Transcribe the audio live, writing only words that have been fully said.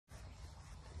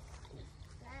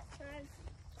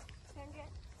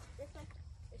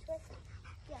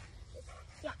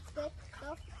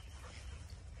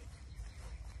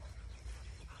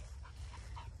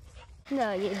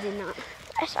No, you did not.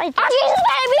 Yes, I did. Oh,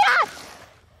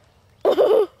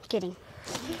 Jesus, kidding.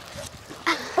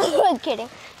 I'm kidding.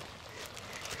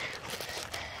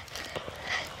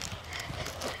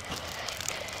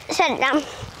 Set it down.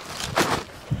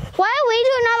 Why are we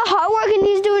doing all the hard work and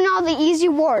he's doing all the easy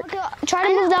work? Okay, try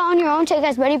to move that on your own, take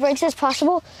as many breaks as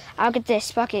possible. I'll get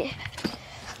this bucket.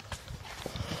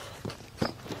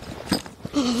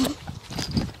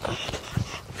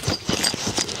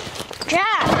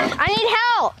 Jack, I need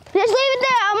help. Just leave it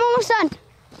there, I'm almost done.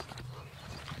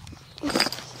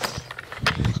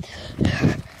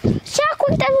 Jack,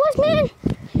 what that was, man?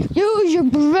 Use your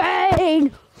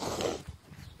brain.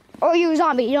 Or you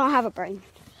zombie, you don't have a brain.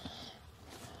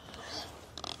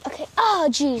 Okay, oh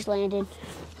geez, Landon.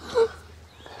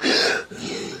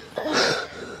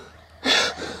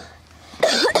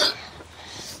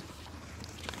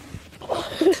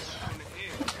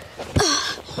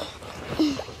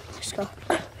 Let's go.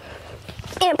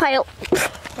 Ant pile.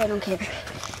 I don't care.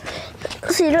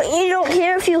 So you don't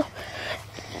care if you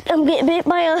get bit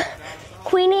by a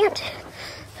queen ant?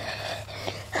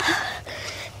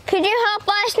 Could you help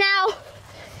us now?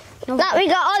 No. That we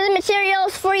got all the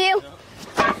materials for you.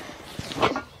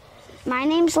 My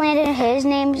name's Landon, his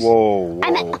name's... Whoa.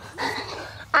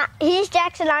 He's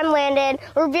Jackson, I'm Landon.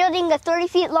 We're building a 30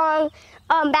 feet long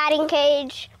batting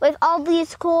cage with all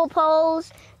these cool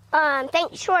poles.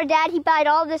 Thanks to our dad, he bought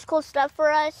all this cool stuff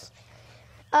for us.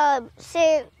 For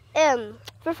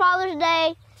Father's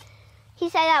Day, he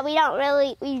said that we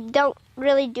don't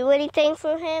really do anything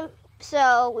for him.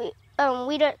 So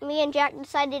me and Jack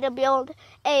decided to build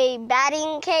a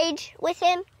batting cage with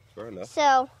him. Fair enough.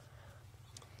 So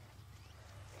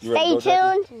stay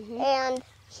tuned and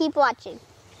keep watching.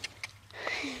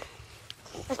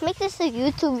 Let's make this a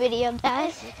YouTube video,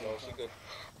 guys.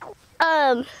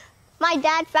 My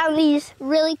dad found these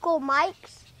really cool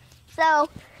mics, so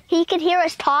he could hear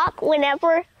us talk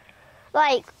whenever we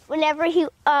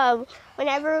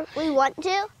want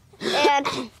to. And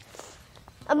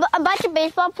a bunch of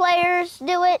baseball players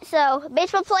do it. So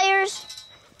baseball players,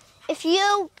 if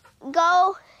you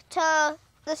go to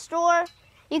the store,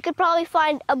 you could probably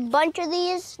find a bunch of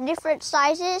these different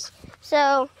sizes.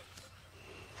 So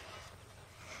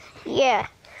yeah.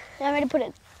 I'm ready to put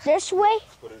it this way.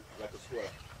 Put it like a square.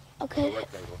 Okay. A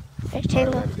rectangle.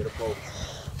 Rectangle. Get a pole.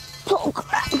 Oh,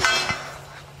 crap.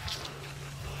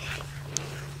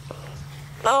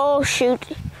 Oh shoot.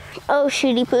 Oh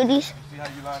shooty pooties. See how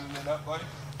you lining it up, buddy?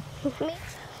 All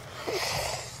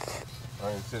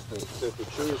right, since the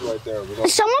tree is right there, we're going to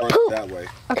Someone front pooped. that way.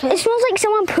 Okay. It smells like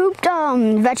someone pooped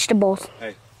vegetables.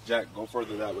 Hey, Jack, go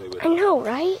further that way with I it. know,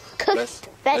 right? Cooked Let's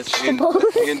vegetables.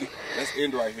 Let's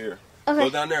end right here. Okay. Go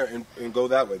down there and go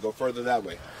that way. Go further that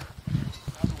way.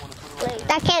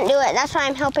 I can't do it. That's why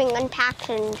I'm helping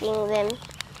unpackaging them.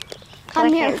 Come I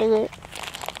here. can't do it.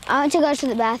 I want to go to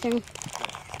the bathroom.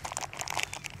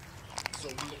 So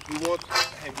we want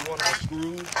our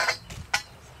screws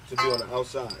to be on the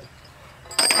outside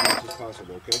as much as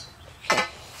possible, okay?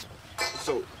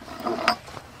 So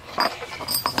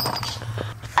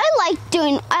I like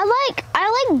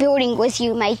building with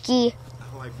you, Mikey.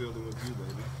 I like building with you,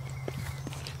 baby.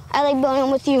 I like building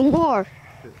with you more.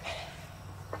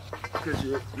 Because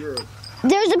you're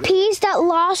There's a piece that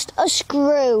lost a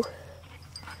screw.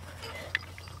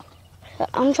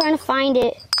 I'm trying to find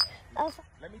it.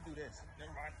 Let me do this.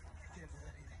 Never mind. I can't do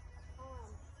that either.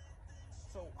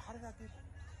 So how did I get?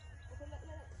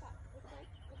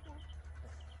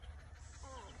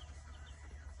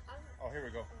 Oh, here we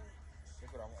go.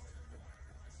 That's what I wanted.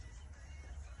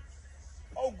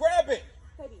 Oh, grab it!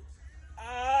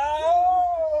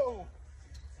 Oh!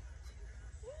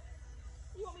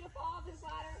 You want me to fall off this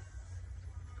ladder?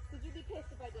 Would you be pissed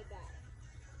if I did that?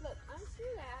 Look,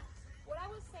 unscrew that. What I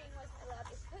was saying was,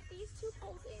 is put these two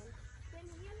poles in, then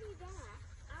hand me that.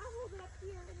 I'll hold it up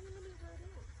here, and you let me go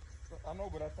down. I know,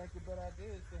 but I think the better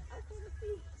idea is to... Okay, let's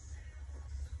see.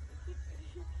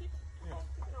 Keep on.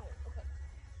 Okay.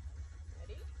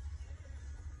 Ready?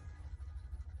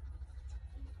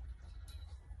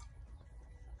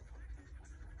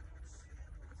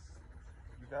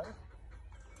 You got it?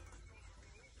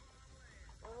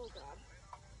 Oh, God.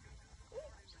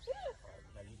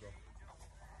 Now you go.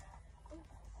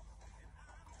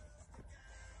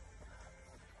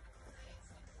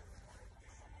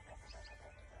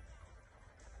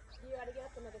 You gotta get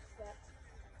up another step.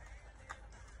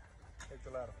 Take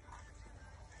the ladder.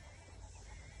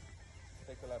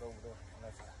 Take the ladder over there. And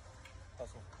that's it.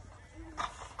 Hustle.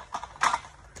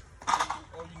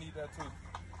 Oh, you need that too.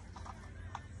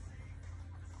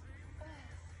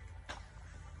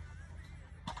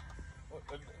 Oh,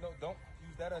 no, don't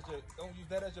use that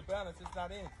as your balance. It's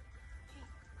not in.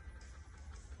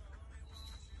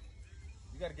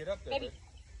 You gotta get up there, Baby. baby.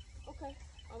 Okay.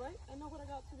 All right. I know what I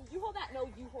got to do. You hold that. No,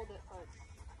 you hold it first.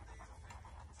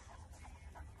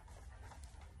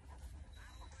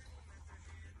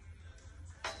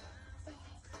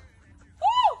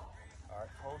 Woo! All right,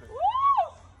 hold it. Woo!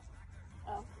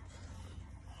 Oh.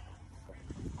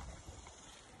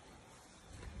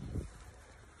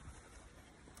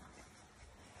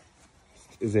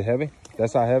 Is it heavy?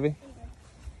 That's not heavy?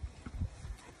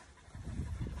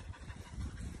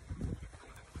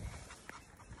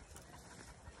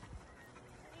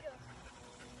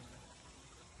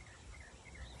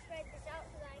 Spread this out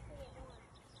so that I can get more.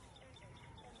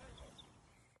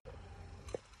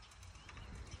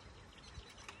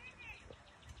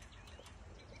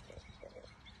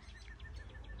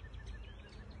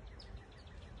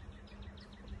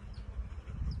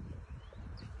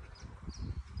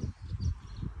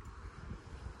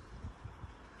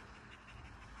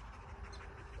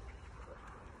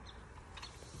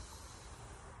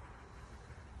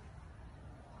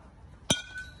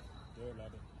 Good,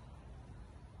 London.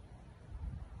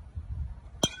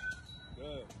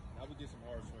 Good. Now we get some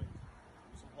hard swings.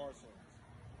 Do some hard swings.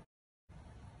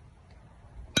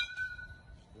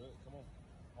 Good. Come on.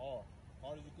 Hard.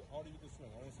 Harder you can swing.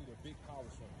 I want to see the big power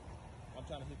swing. I'm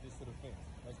trying to hit this to the fence.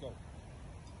 Let's go.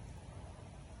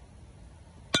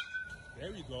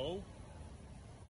 There you go.